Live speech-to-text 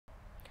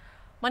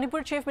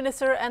Manipur Chief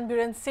Minister N.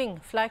 Biren Singh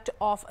flagged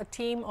off a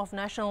team of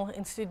National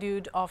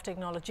Institute of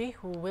Technology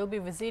who will be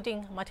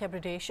visiting Madhya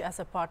Pradesh as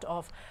a part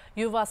of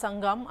Yuva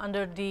Sangam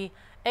under the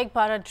Ek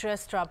Bharat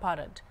Shreshtha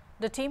Bharat.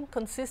 The team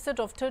consisted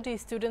of 30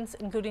 students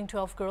including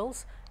 12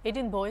 girls,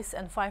 18 boys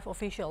and 5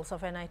 officials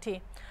of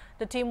NIT.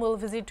 The team will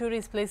visit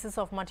tourist places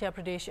of Madhya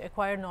Pradesh,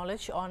 acquire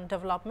knowledge on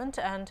development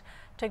and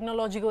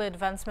technological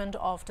advancement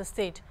of the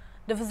state.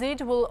 The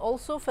visit will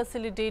also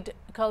facilitate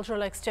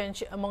cultural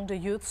exchange among the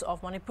youths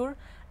of Manipur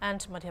and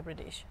Madhya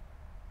Pradesh.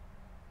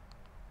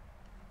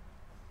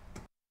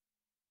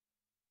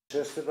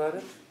 Shreshtha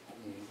Bharat,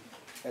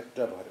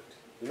 Ekta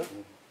Bharat,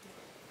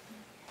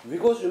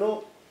 because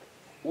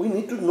we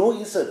need to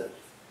know each other.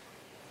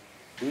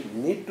 We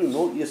need to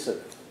know each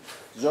other.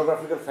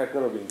 Geographical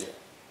factor of India.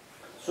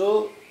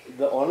 So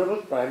the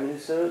Honorable Prime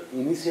Minister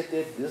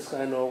initiated this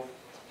kind of,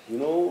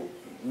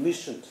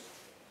 missions.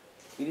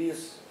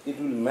 It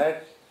will make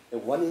a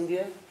one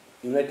India,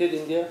 united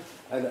India,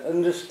 and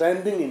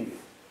understanding India.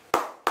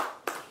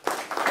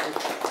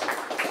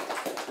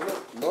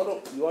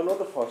 You are not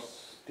the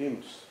first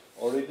teams.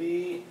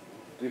 Already,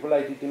 Triple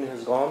IT team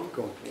has gone.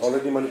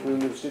 Already, Manipur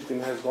University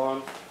team has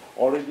gone.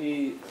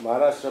 Already,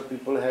 Maharashtra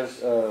people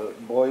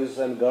boys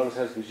and girls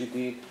has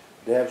visited.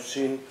 They have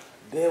seen.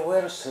 They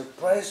were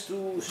surprised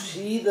to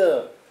see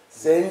the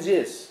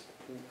changes,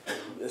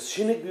 the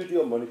scenic beauty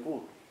of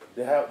Manipur.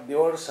 They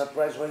were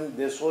surprised when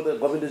they saw the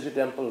Govindaji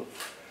temple.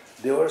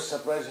 They were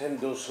surprised when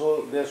they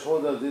saw the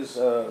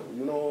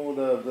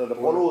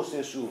polo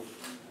statue,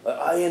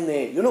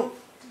 INA,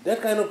 that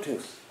kind of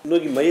things.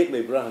 Bengali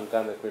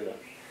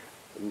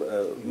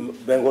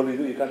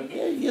you can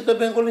the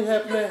Bengali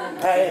have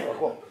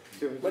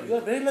but you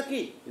are very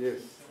lucky.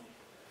 Yes.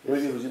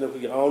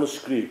 Your own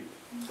script,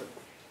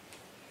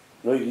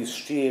 your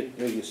state,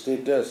 your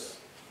status,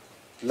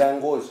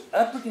 language,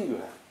 everything you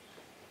have.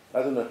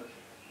 I don't know.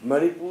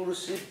 Manipur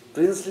is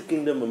princely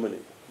kingdom of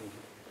Manipur.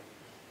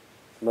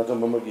 Not a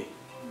Mamagi.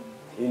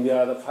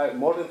 India,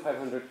 more than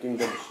 500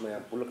 kingdoms.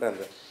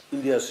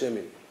 India is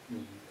same.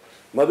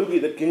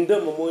 Madugi, the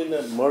kingdom of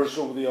Moina merged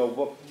over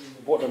the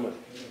bottom.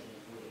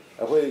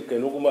 Away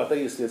can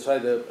Okumata state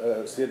side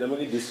state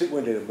Amagi district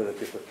went in a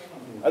benefit.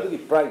 I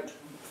think pride.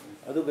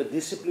 I think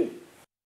discipline.